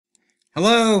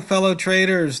Hello, fellow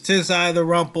traders. 'Tis I, the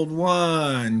Rumpled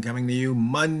One, coming to you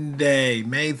Monday,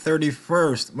 May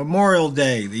 31st, Memorial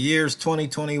Day. The year's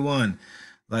 2021.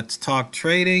 Let's talk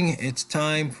trading. It's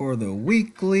time for the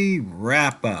weekly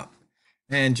wrap up.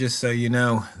 And just so you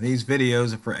know, these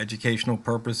videos are for educational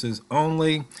purposes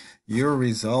only. Your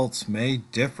results may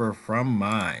differ from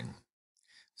mine.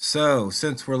 So,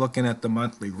 since we're looking at the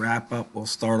monthly wrap up, we'll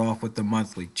start off with the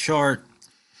monthly chart.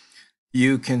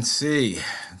 You can see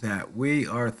that we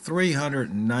are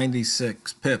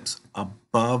 396 pips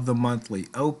above the monthly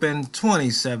open,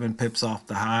 27 pips off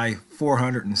the high,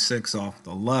 406 off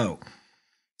the low,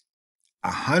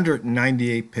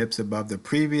 198 pips above the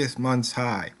previous month's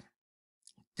high.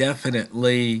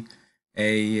 Definitely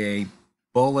a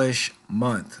bullish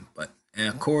month, but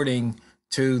according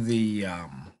to the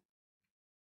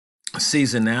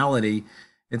seasonality,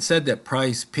 it said that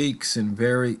price peaks in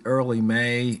very early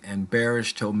May and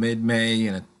bearish till mid-May,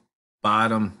 and a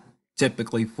bottom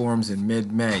typically forms in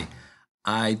mid-May.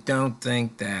 I don't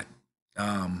think that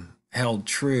held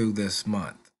true this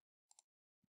month,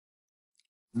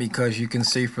 because you can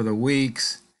see for the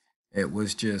weeks, it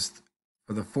was just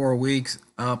for the 4 weeks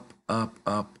up, up,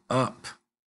 up, up.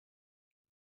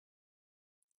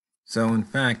 So in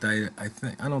fact, I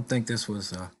don't think this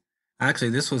was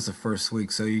actually this was the first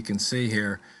week. So you can see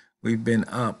here we've been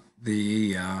up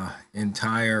the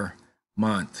entire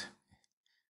month.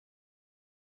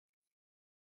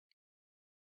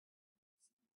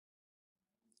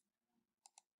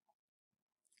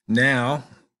 Now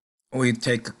we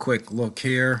take a quick look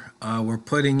here. We're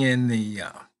putting in the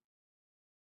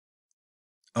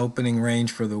opening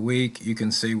range for the week. You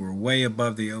can see we're way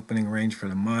above the opening range for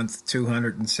the month,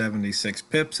 276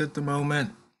 pips at the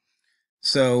moment.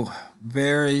 So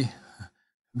very,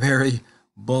 very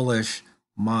bullish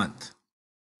month.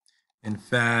 In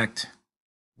fact,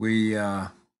 we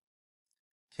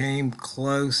came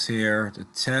close here to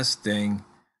testing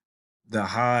the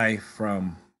high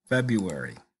from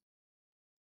February.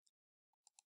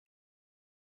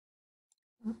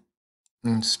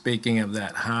 And speaking of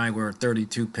that high, we're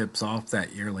 32 pips off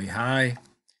that yearly high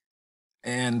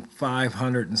and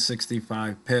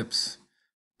 565 pips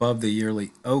above the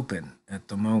yearly open at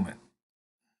the moment.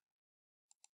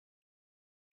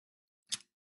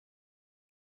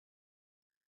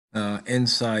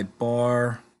 Inside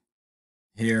bar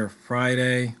here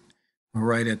Friday, we're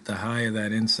right at the high of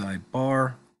that inside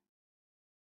bar.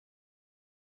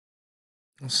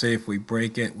 We'll see if we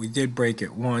break it. We did break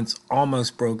it once,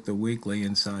 almost broke the weekly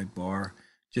inside bar,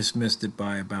 just missed it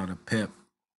by about a pip.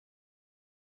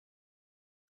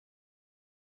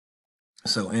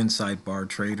 So inside bar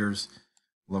traders,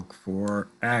 look for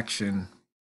action.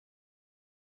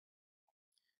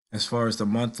 As far as the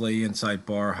monthly inside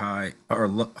bar high or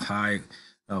high,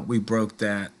 we broke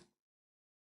that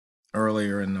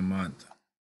earlier in the month.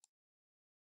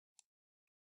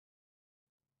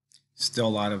 Still a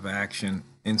lot of action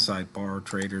inside bar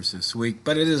traders this week,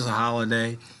 but it is a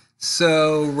holiday,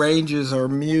 so ranges are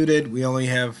muted. We only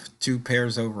have 2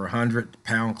 pairs over 100,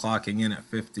 pound clocking in at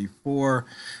 54.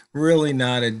 Really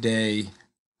not a day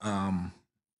to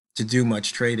do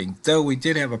much trading, though we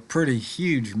did have a pretty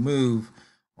huge move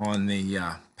on the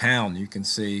pound. You can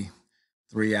see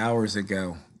 3 hours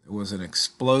ago it was an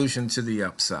explosion to the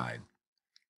upside.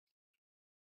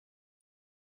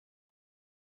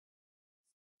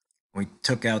 We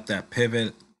took out that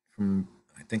pivot from,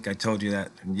 I think I told you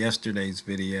that in yesterday's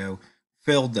video,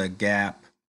 filled the gap,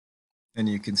 and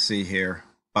you can see here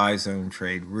buy zone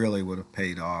trade really would have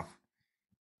paid off,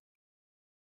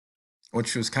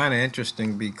 which was kind of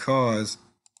interesting because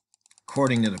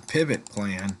according to the pivot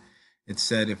plan, it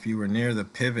said if you were near the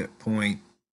pivot point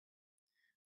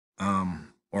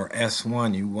or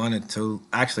S1, you wanted to,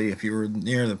 actually if you were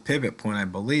near the pivot point, I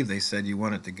believe they said you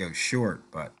wanted to go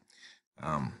short, but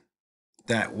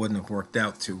that wouldn't have worked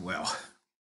out too well.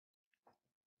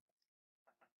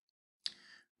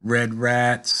 Red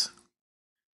rats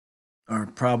are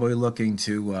probably looking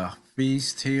to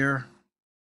feast here.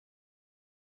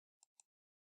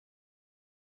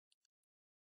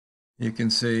 You can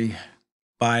see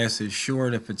bias is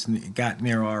short if it's got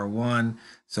near R1,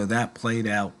 so that played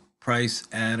out. Price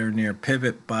at or near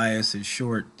pivot, bias is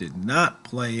short, did not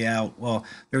play out. Well,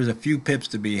 there's a few pips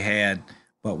to be had,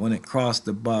 but when it crossed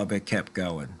above, it kept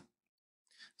going.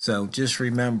 So just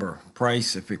remember,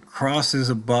 price, if it crosses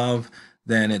above,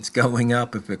 then it's going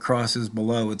up. If it crosses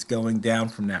below, it's going down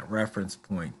from that reference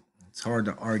point. It's hard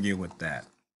to argue with that.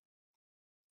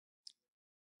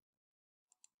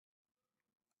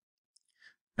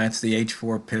 That's the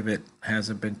H4 pivot,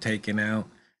 hasn't been taken out.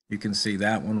 You can see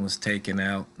that one was taken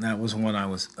out. That was one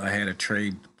I had a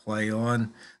trade play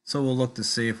on. So we'll look to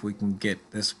see if we can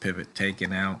get this pivot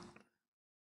taken out.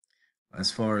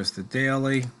 As far as the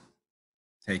daily,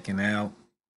 taken out.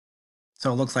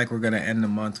 So it looks like we're going to end the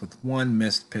month with one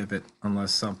missed pivot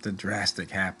unless something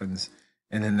drastic happens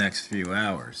in the next few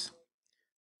hours.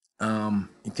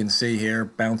 You can see here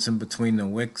bouncing between the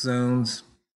wick zones.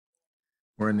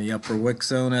 We're in the upper wick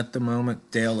zone at the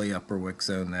moment, daily upper wick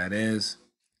zone that is,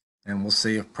 and we'll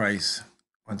see if price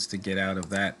wants to get out of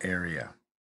that area.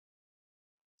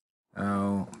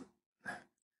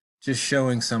 Just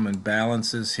showing some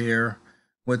imbalances here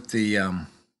with the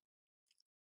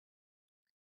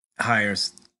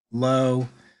highest low.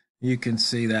 You can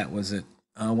see that was at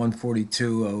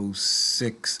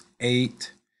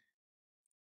 142.068,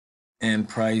 and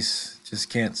price just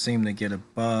can't seem to get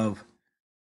above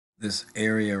this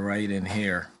area right in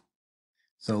here.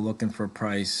 So looking for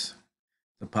price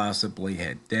to possibly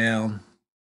head down.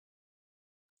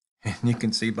 And you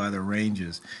can see by the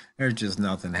ranges, there's just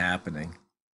nothing happening.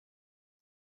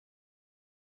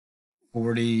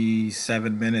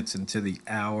 47 minutes into the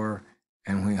hour,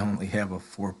 and we only have a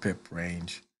 4 pip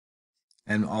range.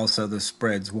 And also the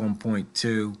spread's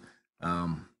 1.2,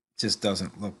 just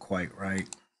doesn't look quite right.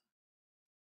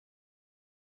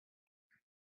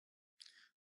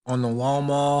 On the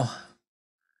Walmart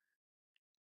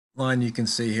line, you can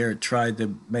see here it tried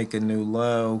to make a new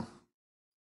low.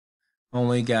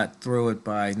 Only got through it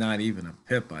by not even a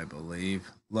pip, I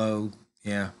believe. Low,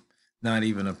 yeah, not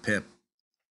even a pip.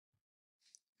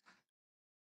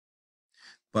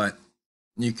 But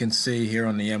you can see here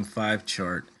on the M5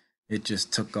 chart, it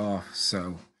just took off.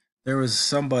 So there was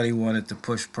somebody wanted to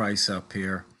push price up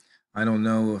here. I don't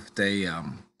know if they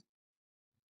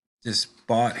just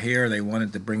bought here. They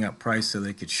wanted to bring up price so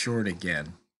they could short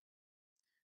again.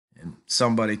 And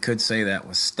somebody could say that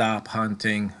was stop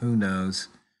hunting. Who knows?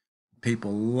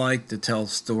 People like to tell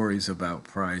stories about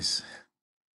price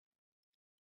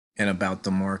and about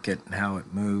the market and how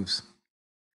it moves.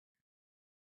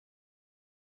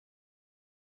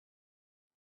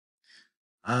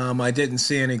 I didn't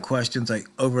see any questions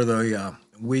over the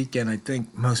weekend. I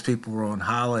think most people were on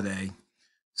holiday,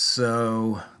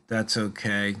 so that's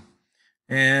okay.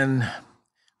 And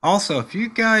also, if you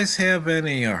guys have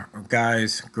any, or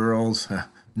guys, girls,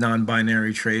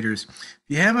 non-binary traders, if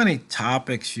you have any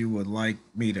topics you would like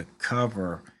me to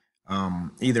cover,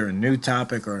 either a new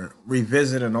topic or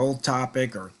revisit an old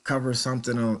topic or cover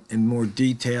something in more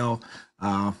detail,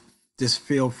 just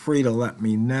feel free to let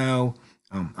me know.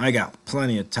 I got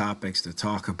plenty of topics to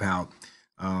talk about.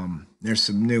 There's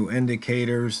some new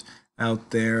indicators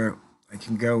out there I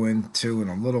can go into in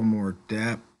a little more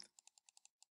depth.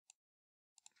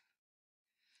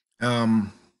 I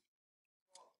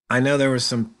know there were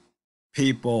some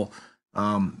people,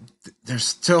 they're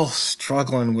still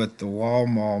struggling with the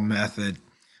Walmart method.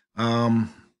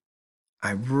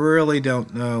 I really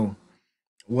don't know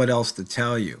what else to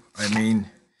tell you. I mean,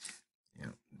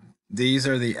 these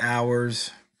are the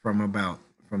hours from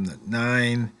the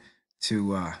 9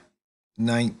 to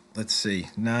 9, let's see,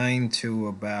 9 to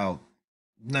about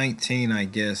 19, I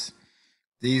guess.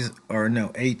 These are,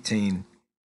 no, 18.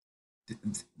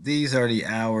 These are the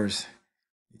hours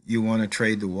you want to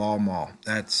trade the Walmart.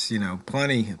 That's,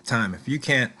 plenty of time. If you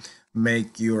can't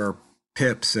make your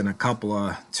pips in a couple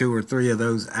of 2 or 3 of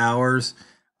those hours,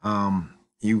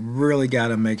 you really got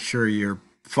to make sure you're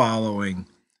following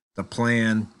the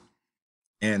plan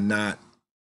and not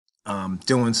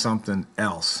doing something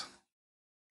else.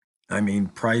 I mean,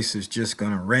 price is just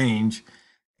going to range,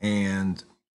 and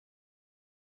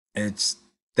it's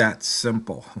that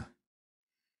simple.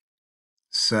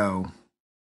 So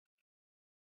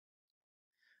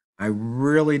I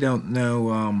really don't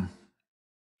know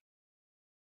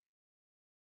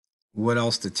what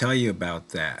else to tell you about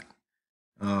that.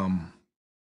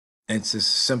 It's a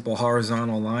simple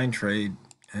horizontal line trade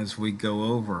as we go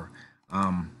over.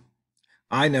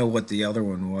 I know what the other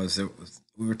one was.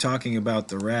 We were talking about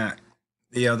the rat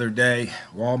the other day,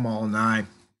 Walmart and I.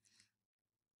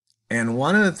 And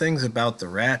one of the things about the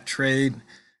rat trade,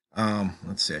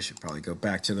 let's see, I should probably go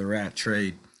back to the rat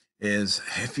trade, is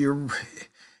if you're,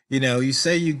 you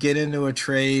say you get into a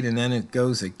trade and then it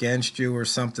goes against you or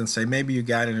something. Say maybe you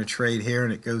got in a trade here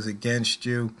and it goes against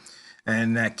you,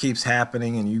 and that keeps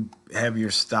happening, and you have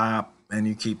your stop and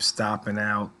you keep stopping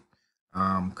out.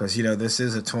 Because this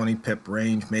is a 20 pip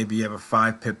range. Maybe you have a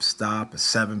 5 pip stop, a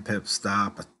 7 pip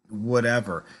stop,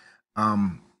 whatever.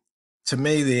 To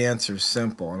me, the answer is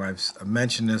simple, and I've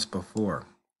mentioned this before.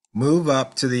 Move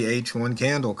up to the H1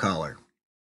 candle color.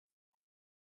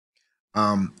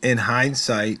 In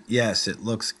hindsight, yes, it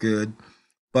looks good,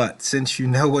 But since you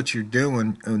know what you're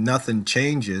doing, nothing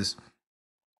changes.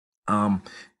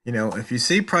 If you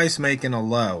see price making a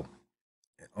low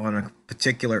on a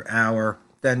particular hour,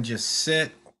 then just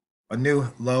sit a new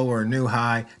low or a new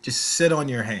high, just sit on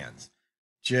your hands.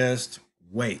 Just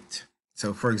wait.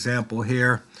 So for example,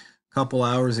 here, a couple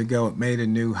hours ago, it made a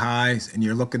new high and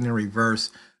you're looking to reverse.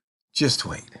 Just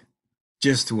wait.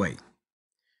 Just wait.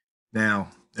 Now,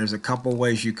 there's a couple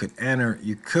ways you could enter.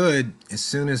 You could, as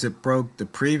soon as it broke the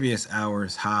previous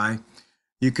hour's high,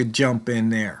 you could jump in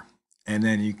there. And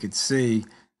then you could see,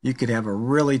 you could have a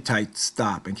really tight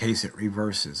stop in case it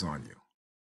reverses on you.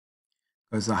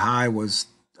 Because the high was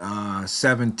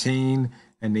 17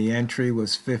 and the entry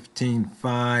was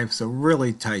 15.5. So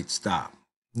really tight stop.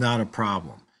 Not a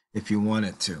problem if you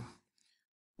wanted to.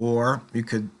 Or you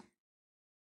could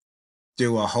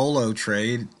do a holo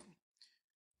trade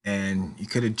and you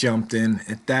could have jumped in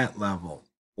at that level.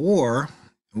 Or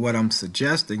what I'm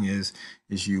suggesting is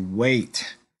you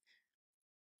wait.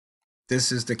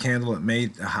 This is the candle that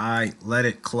made the high, let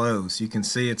it close. You can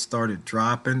see it started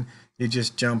dropping. You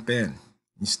just jump in.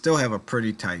 You still have a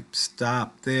pretty tight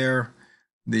stop there.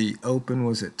 The open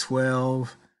was at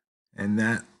 12 and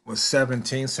that was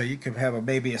 17. So you could have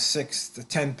maybe a 6 to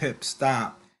 10 pip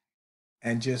stop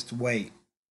and just wait.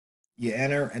 You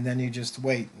enter and then you just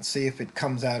wait and see if it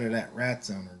comes out of that rat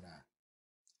zone or not.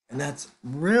 And that's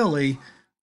really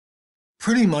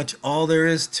pretty much all there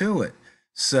is to it.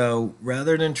 So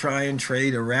rather than try and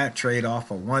trade a rat trade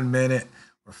off a 1 minute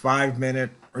or 5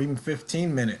 minute or even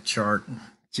 15-minute chart,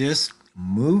 just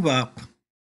move up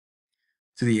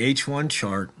to the H1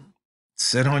 chart,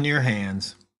 sit on your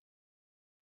hands,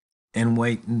 and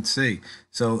wait and see.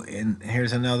 So, and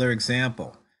here's another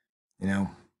example.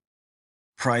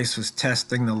 Price was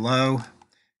testing the low.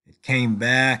 It came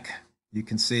back. You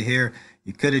can see here,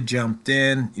 you could have jumped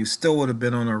in. You still would have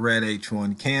been on a red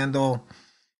H1 candle.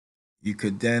 You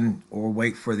could then, or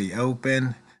wait for the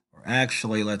open. Or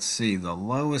actually, let's see, the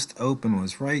lowest open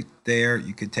was right there.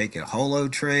 You could take a holo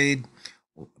trade,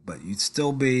 but you'd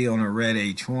still be on a red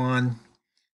H1.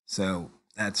 So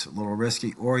that's a little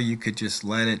risky. Or you could just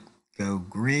let it go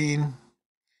green.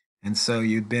 And so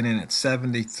you'd been in at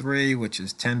 73, which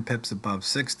is 10 pips above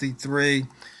 63.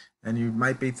 And you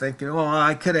might be thinking, oh,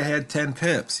 I could have had 10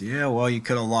 pips. Yeah, well, you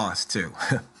could have lost too.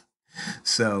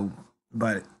 So,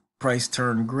 but price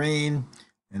turned green.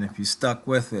 And if you stuck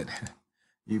with it,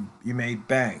 you made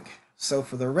bank. So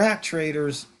for the rat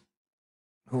traders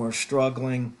who are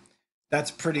struggling,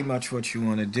 that's pretty much what you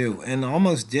want to do. And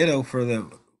almost ditto for the,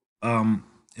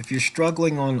 if you're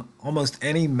struggling on almost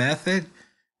any method,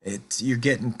 you're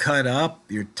getting cut up,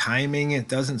 your timing, it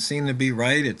doesn't seem to be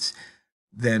right.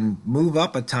 Then move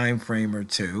up a time frame or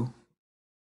two.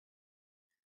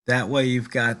 That way you've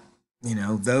got,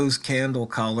 those candle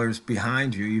colors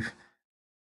behind you.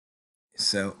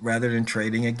 So rather than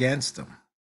trading against them.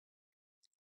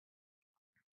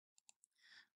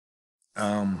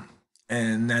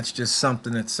 And that's just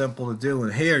something that's simple to do.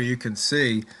 And here you can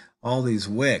see all these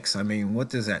wicks. I mean, what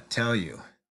does that tell you?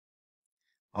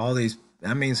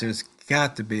 That means there's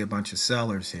got to be a bunch of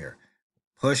sellers here.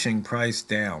 Pushing price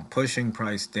down, pushing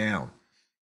price down.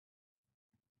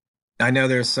 I know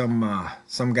there's some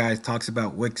guys talks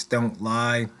about wicks don't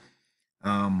lie.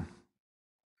 Yeah,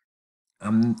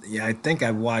 I think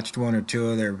I've watched one or two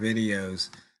of their videos,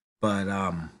 but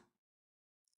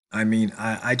I mean,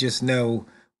 I just know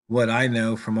what I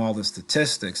know from all the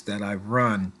statistics that I've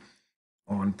run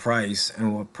on price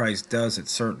and what price does at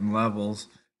certain levels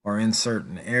or in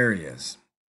certain areas.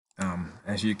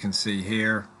 As you can see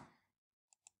here.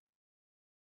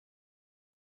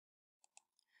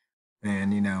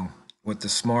 And, with the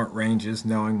smart ranges,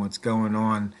 knowing what's going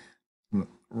on from a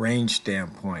range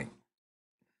standpoint.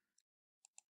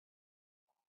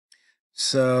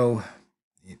 So,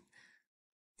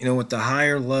 with the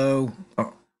higher low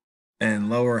and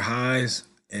lower highs,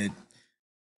 it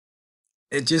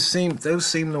just seems, those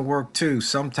seem to work too.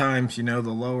 Sometimes, the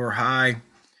lower high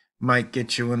might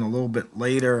get you in a little bit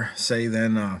later, say,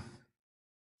 than a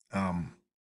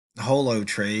holo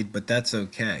trade, but that's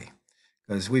okay.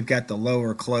 Because we've got the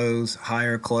lower close,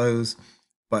 higher close,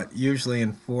 but usually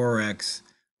in Forex,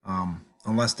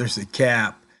 unless there's a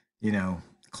cap,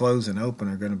 close and open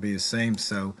are going to be the same.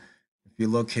 So if you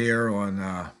look here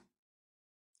on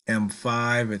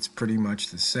M5, it's pretty much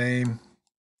the same.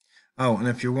 Oh, and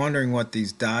if you're wondering what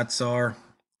these dots are,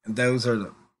 those are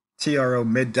the TRO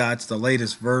mid dots. The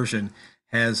latest version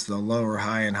has the lower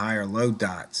high and higher low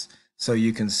dots. So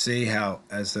you can see how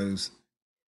as those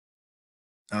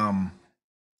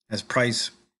as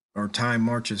price or time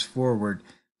marches forward,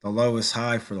 the lowest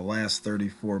high for the last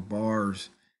 34 bars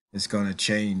is going to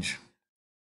change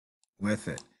with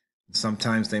it.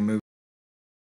 Sometimes they move